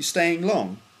 You staying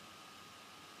long?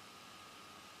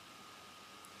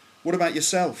 What about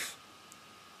yourself?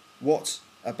 What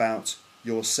about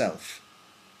yourself?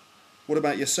 What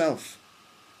about yourself?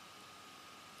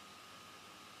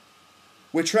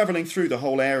 We're travelling through the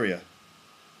whole area.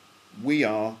 We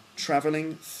are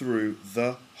travelling through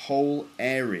the whole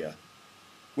area.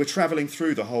 We're travelling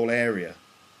through the whole area.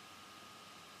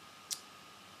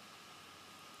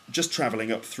 Just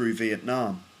travelling up through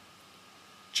Vietnam.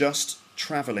 Just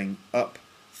travelling up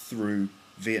through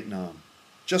Vietnam.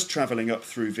 Just travelling up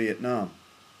through Vietnam.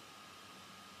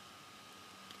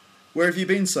 Where have you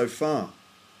been so far?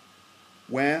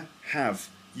 Where have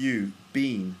you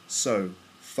been so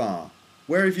far?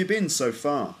 Where have you been so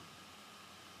far?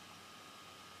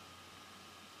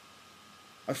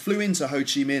 I flew into Ho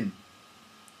Chi Minh.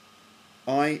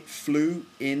 I flew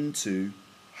into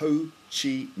Ho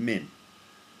Chi Minh.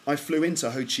 I flew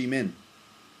into Ho Chi Minh.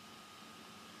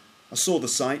 I saw the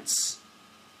sights.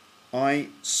 I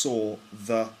saw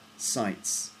the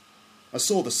sights. I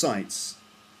saw the sights.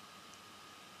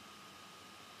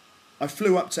 I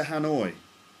flew up to Hanoi.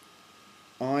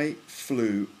 I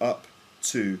flew up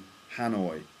to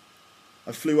Hanoi.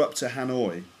 I flew up to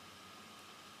Hanoi.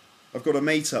 I've got a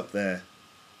mate up there.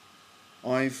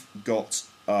 I've got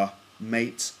a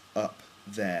mate up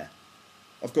there.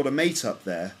 I've got a mate up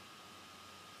there.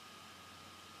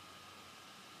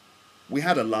 We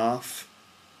had a laugh.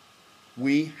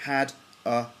 We had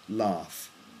a laugh.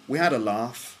 We had a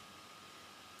laugh.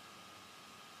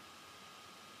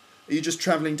 Are you just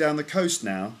travelling down the coast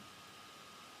now?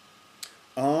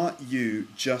 Are you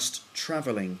just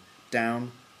travelling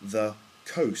down the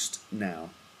coast now?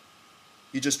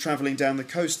 You're just travelling down the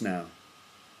coast now.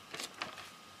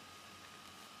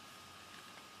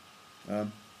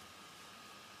 Have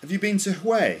you been to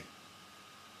Hue?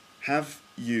 Have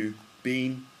you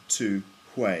been to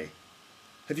Hue?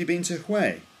 Have you been to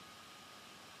Hue?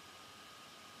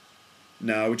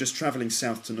 No, we're just travelling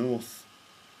south to north.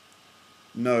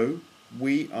 No,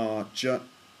 we are just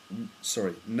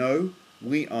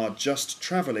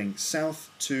travelling south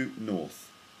to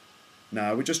north.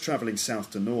 No, we're just travelling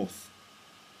south to north.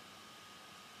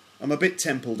 I'm a bit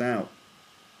templed out.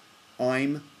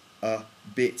 I'm a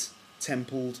bit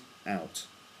templed out.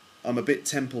 I'm a bit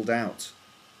templed out.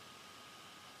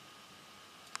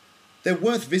 They're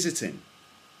worth visiting.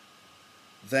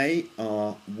 They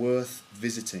are worth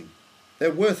visiting.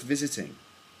 They're worth visiting.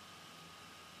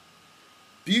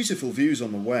 Beautiful views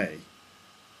on the way.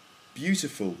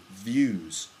 Beautiful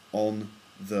views on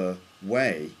the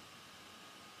way.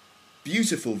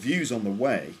 Beautiful views on the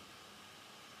way.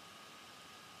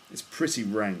 It's pretty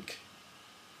rank.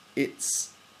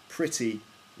 It's pretty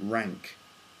rank.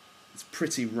 It's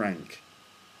pretty rank.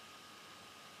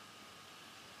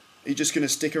 Are you just going to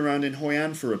stick around in Hoi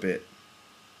An for a bit?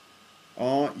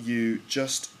 Are you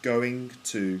just going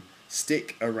to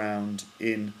stick around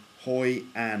in Hoi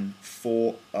An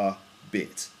for a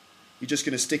bit? You're just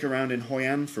going to stick around in Hoi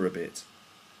An for a bit?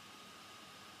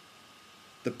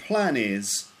 The plan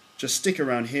is just stick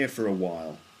around here for a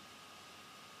while.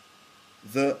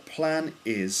 The plan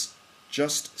is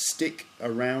just stick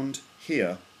around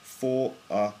here for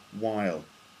a while.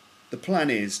 The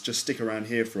plan is just stick around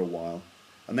here for a while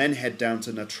and then head down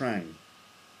to Nha Trang.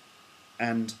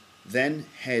 And then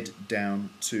head down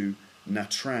to Nha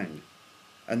Trang.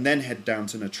 And then head down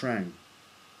to Nha Trang.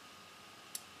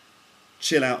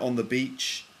 Chill out on the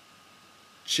beach.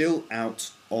 Chill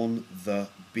out on the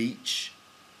beach.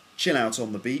 Chill out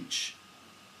on the beach.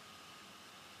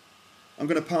 I'm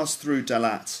going to pass through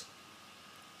Dalat.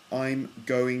 I'm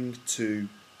going to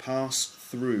pass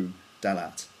through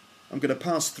Dalat. I'm going to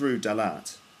pass through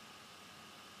Dalat.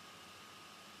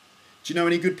 Do you know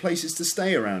any good places to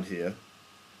stay around here?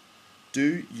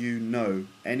 Do you know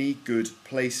any good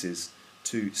places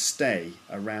to stay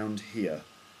around here?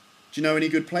 Do you know any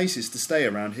good places to stay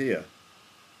around here?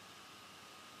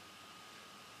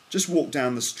 Just walk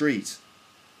down the street.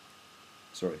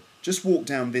 Sorry, just walk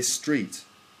down this street.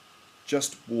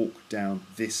 Just walk down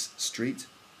this street.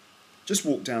 Just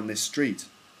walk down this street.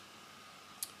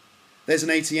 There's an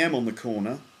ATM on the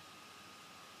corner.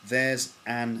 There's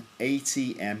an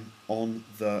ATM on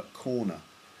the corner.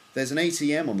 There's an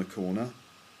ATM on the corner.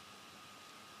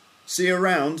 See you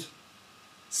around.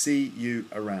 See you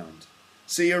around.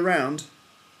 See you around.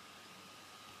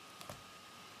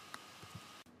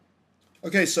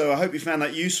 Okay, so I hope you found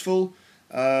that useful.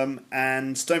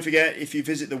 And don't forget, if you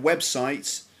visit the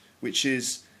website, which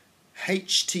is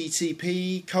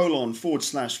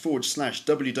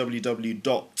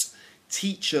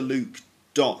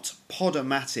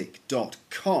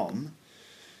http://www.teacherluke.podomatic.com,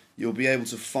 you'll be able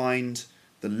to find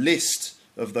the list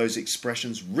of those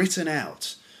expressions written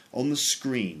out on the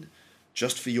screen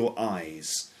just for your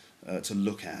eyes to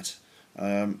look at.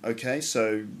 Okay,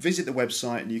 so visit the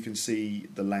website and you can see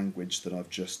the language that I've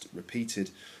just repeated.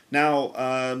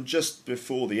 Now, just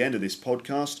before the end of this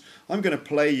podcast, I'm going to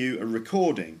play you a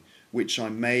recording which I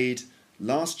made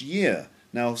last year.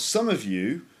 Now, some of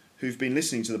you who've been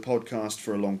listening to the podcast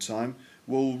for a long time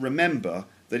will remember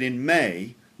that in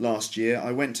May last year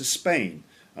I went to Spain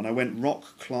and I went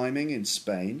rock climbing in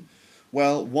Spain.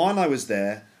 Well, while I was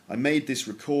there, I made this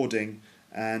recording,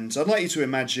 and I'd like you to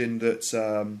imagine that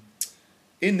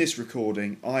in this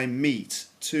recording I meet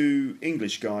two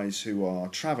English guys who are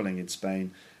travelling in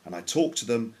Spain, and I talk to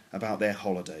them about their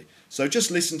holiday. So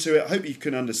just listen to it. I hope you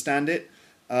can understand it.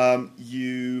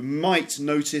 You might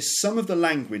notice some of the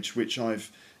language which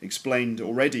I've explained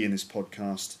already in this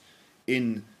podcast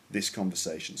in this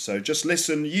conversation. So just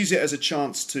listen, use it as a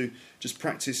chance to just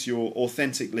practice your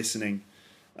authentic listening.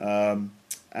 And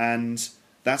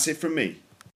that's it from me.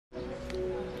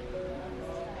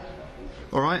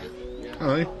 All right.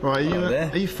 Hello. Right. Hello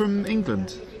Are you from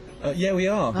England? Yeah, we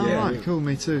are. Oh, yeah. right. Cool.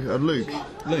 Me too. Luke.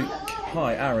 Luke.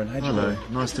 Hi, Aaron. How do you Hello.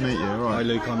 do? Nice to meet you. All right. Hi,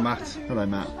 Luke. I'm Matt. Hello,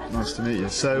 Matt. Nice to meet you.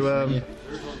 So,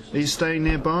 are you staying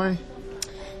nearby?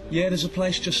 Yeah, there's a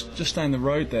place just down the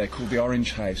road there called the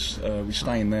Orange House. We're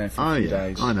staying there for a few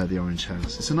days. I know the Orange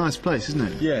House. It's a nice place, isn't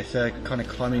it? Yeah, it's a kind of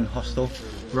climbing hostel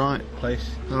Right.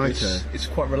 place. Oh, okay. It's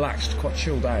quite relaxed, quite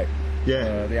chilled out.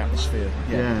 Yeah. The atmosphere.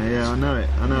 Yeah, I know it.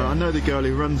 I know the girl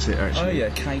who runs it, actually. Oh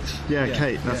yeah, Kate. Yeah,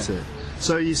 Kate, that's it.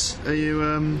 So are you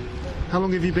how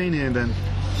long have you been here then?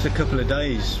 It's a couple of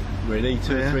days, really,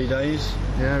 2 or 3 days.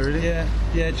 Yeah, really? Yeah,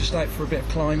 just out for a bit of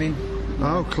climbing.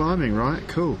 Oh, climbing, right,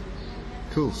 cool.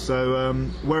 So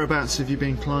whereabouts have you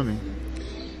been climbing?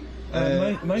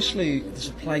 Mostly there's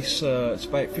a place, it's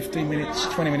about 20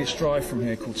 minutes drive from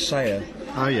here called Saya.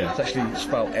 Oh yeah. It's actually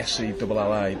spelled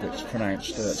S-E-L-L-A, but it's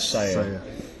pronounced Saya.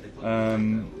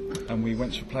 And we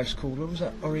went to a place called, what was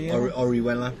that,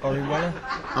 Orihuela.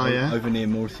 Oh yeah? Over near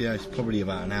Murcia. It's probably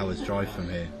about an hour's drive from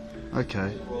here.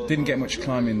 Okay. Didn't get much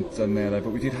climbing done there though, but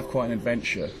we did have quite an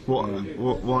adventure. Why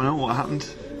not? What happened?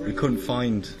 We couldn't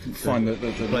find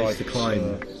the place right, to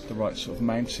climb. The right sort of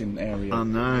mountain area. Oh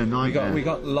no, nightmare. We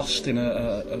got lost in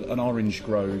an orange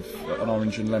grove, an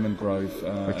orange and lemon grove.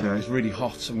 And it was really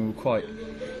hot, and we were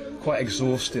quite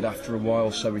exhausted after a while.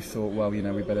 So we thought, well, we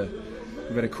better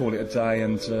call it a day.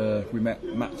 And we met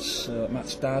Matt's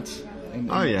dad. In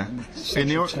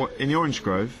the Orange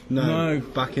Grove. No,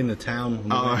 back in the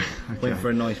town. Okay. Went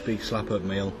for a nice big slap-up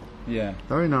meal. Yeah.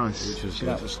 Very nice. So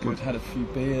that was good. Had a few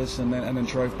beers and then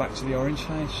drove back to the Orange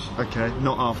House. Okay,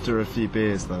 not after a few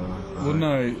beers though. Well,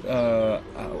 no,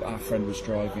 our friend was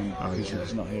driving because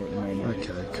he's not here at the moment.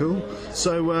 Okay, cool.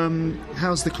 So,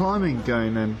 how's the climbing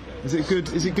going then? Is it good?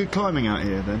 Is it good climbing out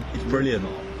here then? It's brilliant.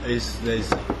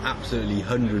 There's absolutely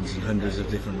hundreds and hundreds of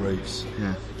different routes.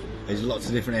 Yeah. There's lots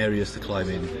of different areas to climb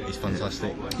in. It's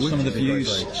fantastic. Some of the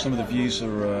views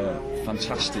are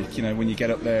fantastic. When you get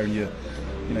up there and you're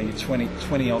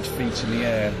 20 odd feet in the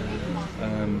air,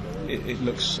 it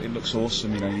looks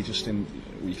awesome. You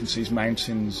can see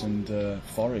mountains and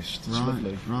forest. It's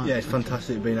lovely. Right. Yeah, it's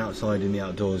fantastic being outside in the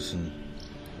outdoors, and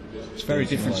it's very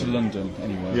different to London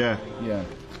anyway. Yeah.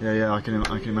 I can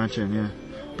imagine. Yeah,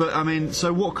 but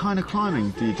so what kind of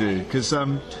climbing do you do? Because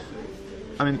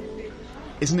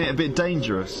isn't it a bit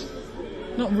dangerous?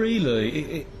 Not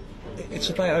really. It's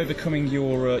about overcoming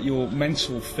your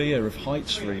mental fear of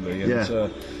heights, really.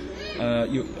 And, I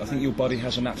think your body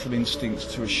has a natural instinct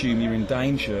to assume you're in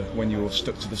danger when you're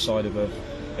stuck to the side of a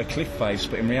cliff face.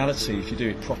 But in reality, if you do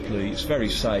it properly, it's very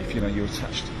safe. You're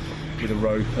attached with a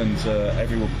rope, and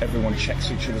everyone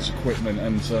checks each other's equipment,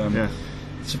 and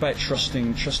it's about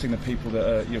trusting the people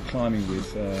that you're climbing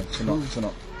with to not sort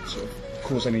of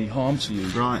cause any harm to you.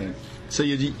 Right. I think. So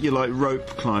you like rope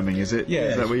climbing, is it? Yeah.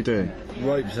 Is that what you do?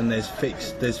 Ropes, and there's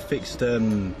fixed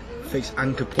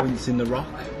anchor points in the rock.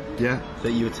 Yeah.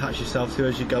 That you attach yourself to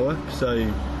as you go up. So,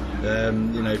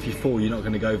 if you fall, you're not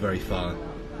going to go very far.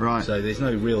 Right. So there's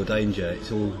no real danger.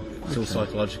 It's all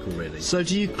psychological, really. So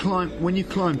do you climb? When you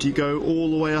climb, do you go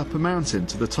all the way up a mountain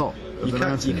to the top of the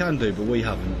mountain? You can do, but we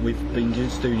haven't. We've been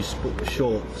just doing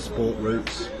short sport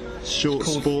routes.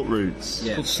 Sport routes.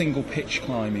 It's called single pitch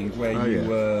climbing,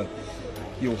 where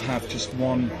you'll have just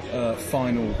one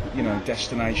final,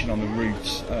 destination on the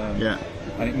route,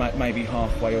 and it may be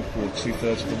halfway up or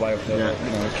 2/3 of the way up a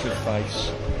cliff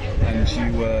face, and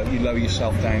you lower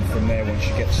yourself down from there once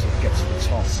you get to the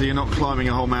top. So you're not climbing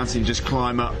a whole mountain; you just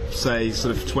climb up, say,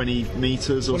 sort of 20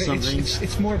 metres or something.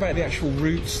 It's more about the actual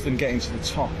routes than getting to the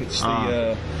top.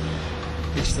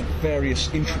 It's the various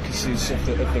intricacies of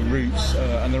the routes,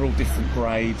 and they're all different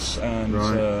grades, and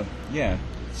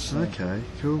okay,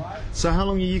 cool. So how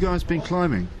long have you guys been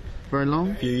climbing? Very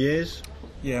long? A few years.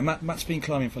 Yeah, Matt's been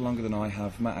climbing for longer than I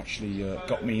have. Matt actually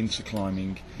got me into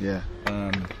climbing. Yeah. I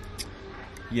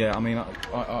mean,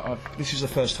 this is the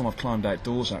first time I've climbed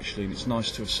outdoors, actually, and it's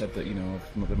nice to have said that,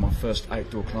 my first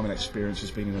outdoor climbing experience has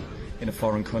been in a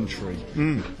foreign country.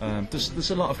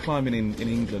 There's a lot of climbing in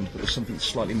England, but there's something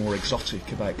slightly more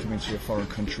exotic about coming to a foreign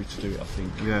country to do it, I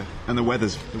think. Yeah, and the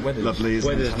weather's lovely,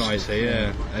 isn't it? The weather's nicer,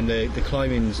 yeah. And the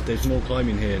climbing's, there's more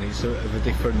climbing here, and it's sort of a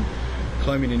different...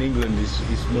 Climbing in England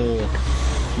is more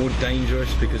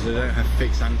dangerous because they don't have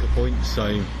fixed anchor points,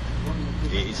 so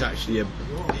it's actually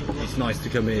it's nice to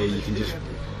come here. You can just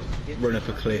run up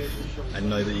a cliff and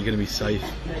know that you're going to be safe.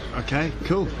 Okay,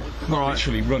 cool. Not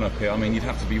literally run up here. I mean, you'd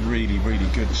have to be really, really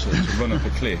good to run up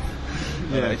a cliff.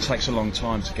 It takes a long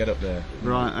time to get up there.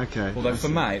 Right. Okay. Although for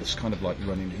Matt, it's kind of like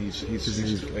running. He's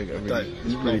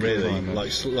not really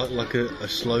like a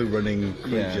slow running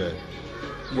creature.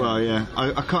 Well, yeah,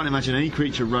 I can't imagine any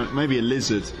creature run. Maybe a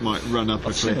lizard might run up a cliff.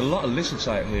 I've seen a lot of lizards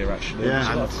out here, actually. Yeah, there's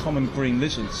a lot of common green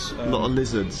lizards. A lot of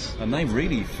lizards. And they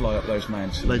really fly up those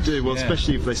mountains. They do. Well,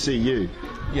 especially if they see you.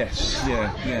 Yes.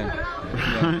 Yeah.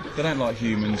 They don't like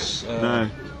humans. No.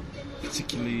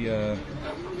 Particularly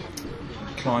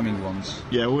climbing ones.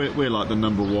 Yeah, we're like the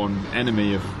number one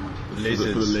enemy of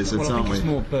lizards. For the lizards, I aren't think we? it's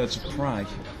more birds of prey.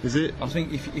 Is it? I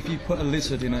think if you put a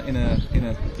lizard in a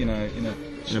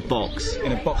box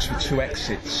with two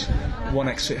exits, one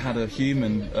exit had a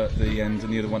human at the end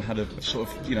and the other one had a sort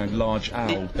of large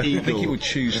owl. I think it would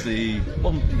choose a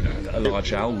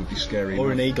large owl would be scary.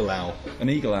 Or an eagle owl. An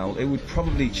eagle owl. It would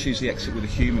probably choose the exit with a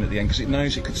human at the end because it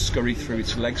knows it could scurry through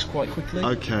its legs quite quickly.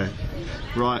 Okay.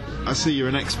 Right, I see you're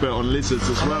an expert on lizards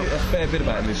as well. A fair bit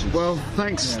about lizards. Well,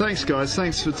 thanks guys,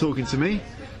 thanks for talking to me.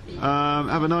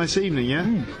 Have a nice evening,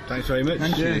 yeah? Thanks very much.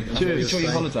 Cheers. Enjoy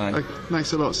your holiday.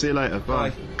 Thanks a lot, see you later,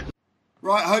 bye.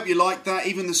 Right, I hope you liked that,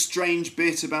 even the strange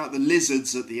bit about the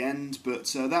lizards at the end, but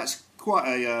that's quite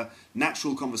a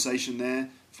natural conversation there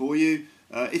for you.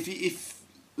 If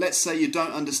let's say you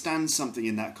don't understand something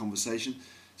in that conversation,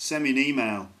 send me an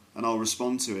email and I'll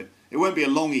respond to it. It won't be a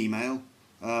long email,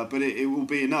 but it will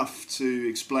be enough to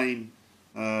explain,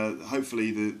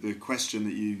 hopefully, the question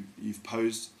that you've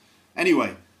posed.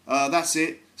 Anyway, that's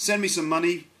it. Send me some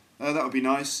money. That would be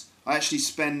nice. I actually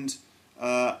spend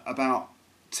about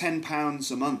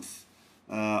 £10 a month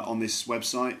on this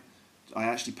website. I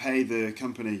actually pay the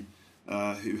company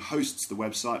who hosts the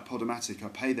website, Podomatic. I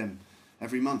pay them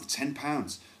every month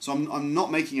 £10. So I'm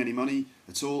not making any money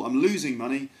at all. I'm losing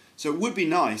money. So it would be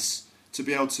nice to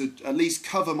be able to at least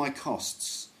cover my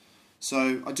costs.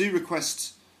 So I do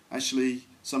request actually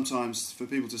sometimes for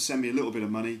people to send me a little bit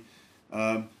of money,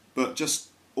 but just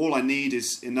all I need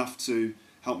is enough to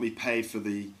help me pay for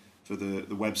the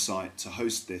website to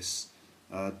host this.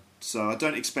 So I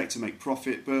don't expect to make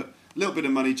profit, but a little bit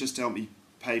of money just to help me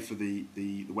pay for the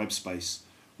web space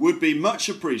would be much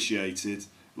appreciated,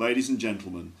 ladies and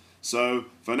gentlemen. So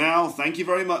for now, thank you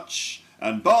very much,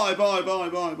 and bye.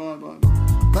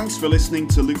 Thanks for listening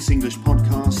to Luke's English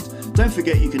Podcast. Don't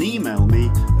forget you can email me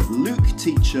at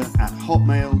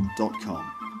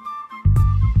luketeacher@hotmail.com.